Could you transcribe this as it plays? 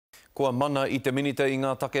Kua mana I te minita I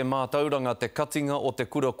ngā take mātauranga te katinga o te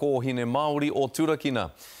kura kōhine Māori o Turakina.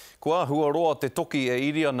 Kua huaroa te toki e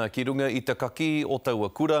iri ana ki runga I te kaki o taua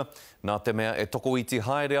kura, nā te mea e toko iti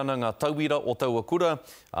haere ana ngā tauira o taua kura,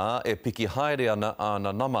 a e piki haere ana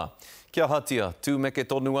āna nama. Kia hatia, tūmeke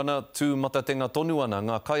tonu ana, tūmatatenga tonu ana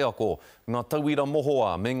ngā kaiako, ngā tauira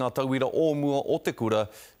mohoa me ngā tauira ōmua o te kura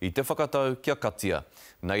I te whakatau kia katia.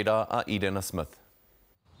 Nei rā a Irena Smith.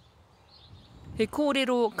 He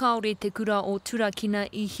kōrero kaore te kura o Turakina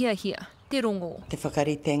I hiahia, te rongo. Te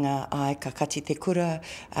whakaritenga ai ka kati te kura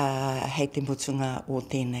hei te mutunga o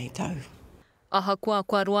tēnei tau. Aha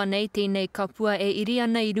kua roa nei tēnei kapua e iri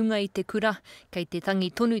ana I runga I te kura, kei te tangi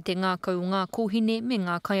tonu te ngākau o ngā kōhine me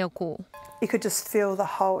ngā kaiako. You could just feel the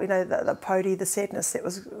whole, the pōti, the sadness that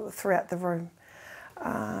was throughout the room.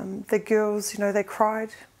 The girls, they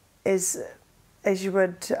cried as you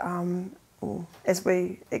would, as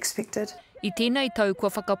we expected. I tēnei tau kua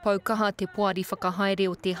whakapau kaha te poari whakahaere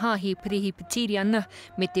o te hāhi pirihipitiri ana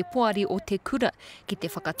me te poari o te kura ki te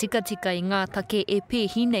whakatikatika I ngā take e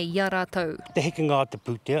pēhine I a rātau. Te hekinga o te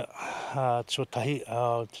pūtea, tuatahi,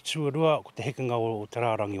 te tuarua ko te hekinga o te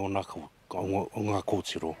rārangi o ngā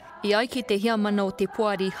kōtiro. I ai ki te hiamana o te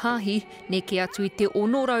poari hāhi, ne ke atu I te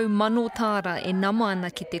onorau mano tāra e nama ana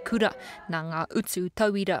ki te kura nā ngā utu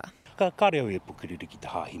tauira. Ka reo e pukiriri ki te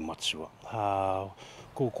hāhi matua.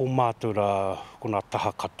 Ko mātura, ko nā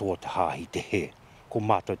taha katoa te hāhi te he. Ko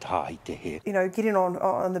mātua te hāhi te he. Getting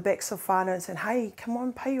on the backs of whānau and saying, hey, come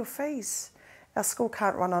on, pay your fees. Our school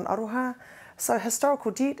can't run on aroha. So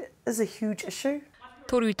historical debt is a huge issue.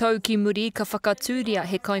 Toru tau ki muri ka whakatūria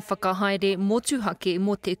he kai whakahaere motuhake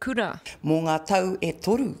mo te kura. Mō ngā tau e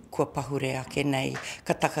toru kua pahure ake nei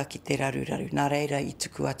ka taka ki te raruraru. Nā reira I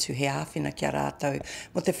tuku atu he āwhina kia rātau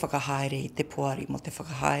mo te whakahaere I te poari, mo te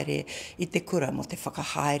whakahaere I te kura, mo te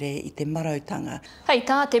whakahaere I te marautanga. Hei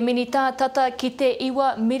tā te minita tata ki te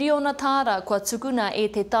 1 miriona tāra kua tukuna e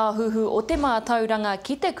te tāhuhu o te mātauranga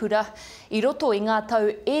ki te kura I roto I ngā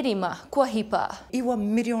tau 5 kua hipa. 1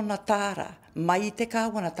 miriona tāra. Mai I te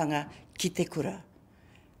kāwanatanga ki te kura.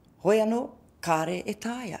 Hoi anō, kāre e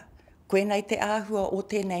tāia. Koe nei te āhua o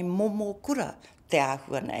tēnei momo kura te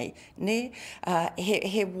āhua nei. Ne,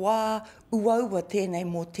 he wā uaua tēnei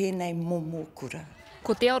mō tēnei momo kura.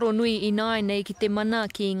 Ko te aro nui I nāi nei ki te mana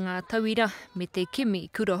ki ngā tauira me te kimi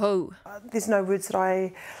kura hou. There's no words that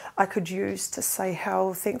I could use to say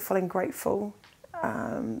how thankful and grateful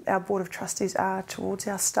our Board of Trustees are towards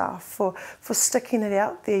our staff for sticking it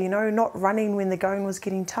out there, not running when the going was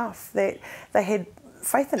getting tough. That they had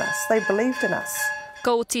faith in us, they believed in us.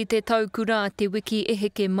 Ka oti te tau kura a te wiki e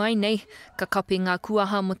heke mai nei, ka kapi ngā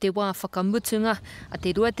kuaha mo te wā whakamutunga a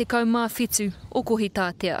te 27 o kohi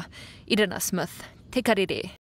tātea. Irena Smith, Te Karere.